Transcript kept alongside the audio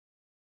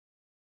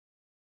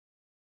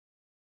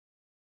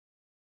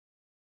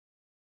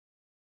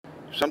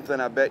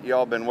Something I bet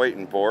y'all been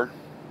waiting for.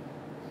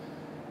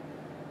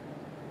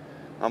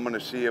 I'm going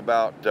to see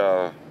about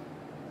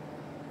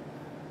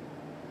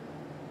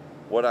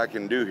what I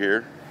can do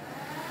here.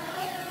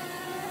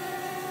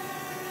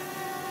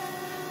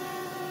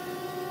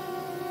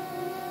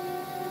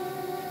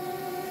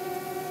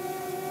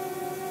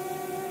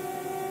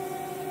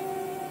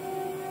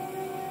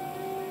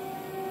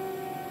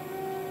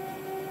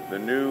 The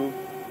new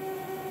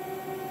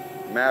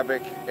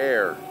Mavic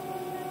Air.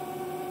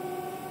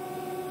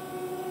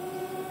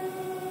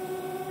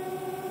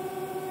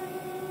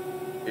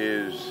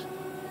 Is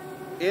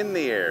in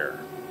the air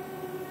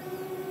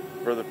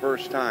for the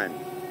first time.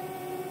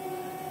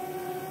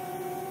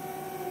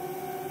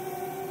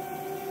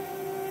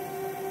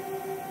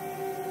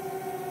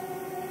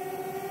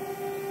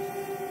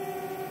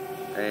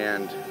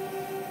 And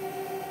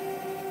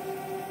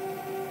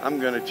I'm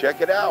going to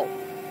check it out.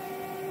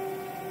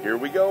 Here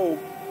we go.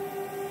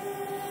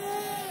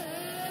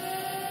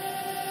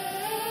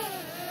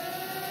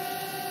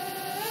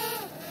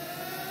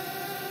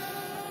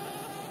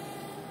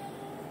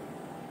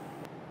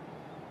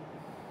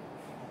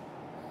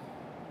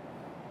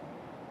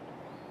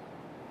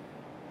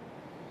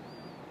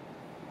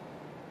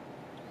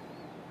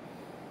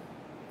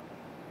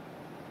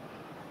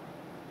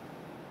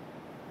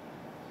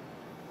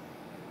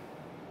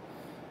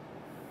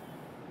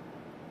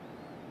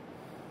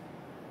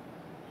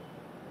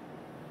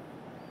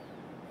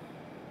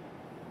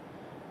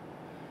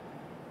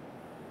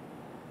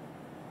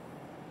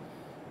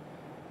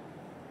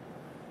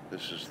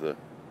 This is the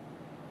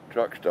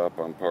truck stop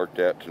I'm parked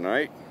at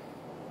tonight.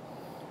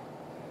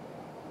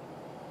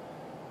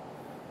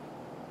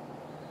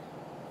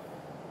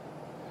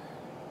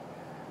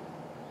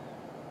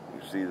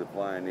 You see the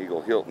Flying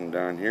Eagle Hilton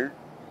down here.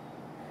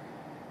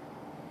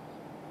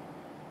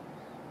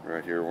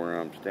 Right here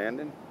where I'm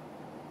standing.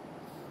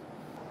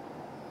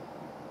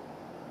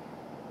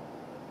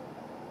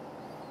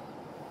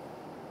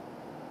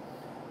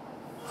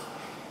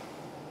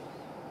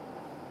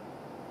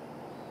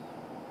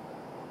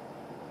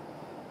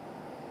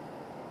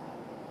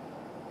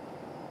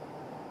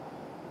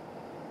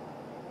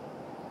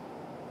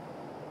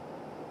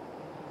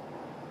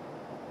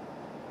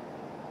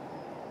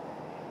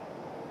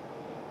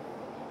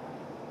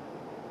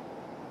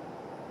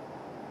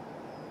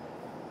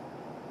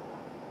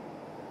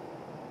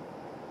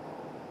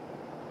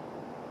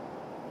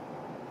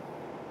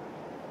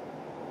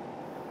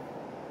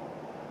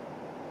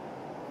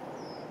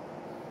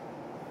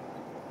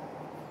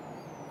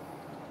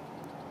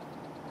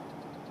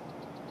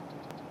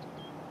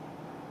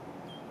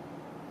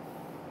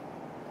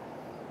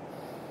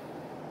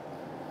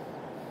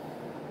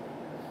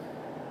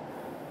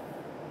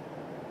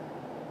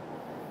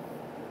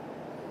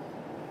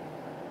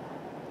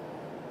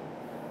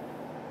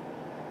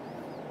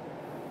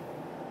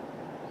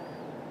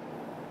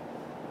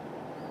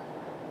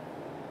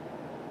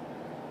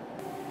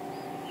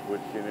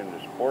 Switch it into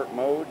sport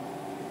mode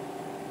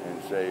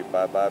and say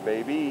bye bye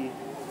baby.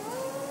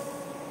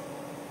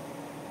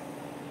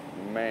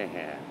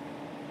 Man,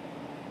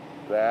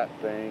 that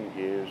thing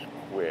is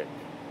quick.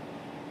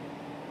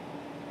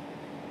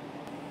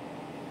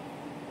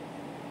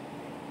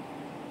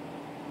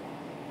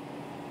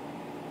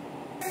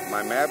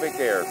 My Mavic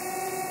Air.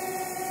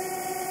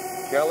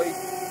 Kelly,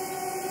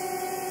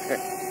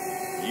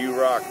 you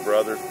rock,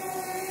 brother.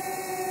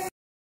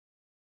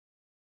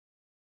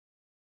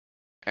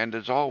 And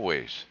as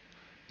always,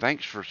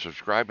 thanks for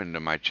subscribing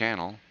to my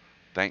channel.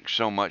 Thanks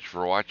so much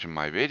for watching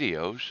my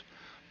videos.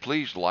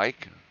 Please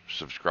like,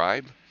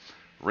 subscribe,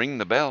 ring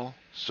the bell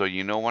so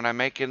you know when I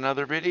make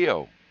another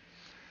video.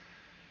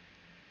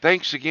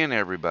 Thanks again,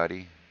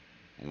 everybody.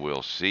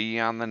 We'll see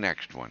you on the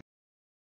next one.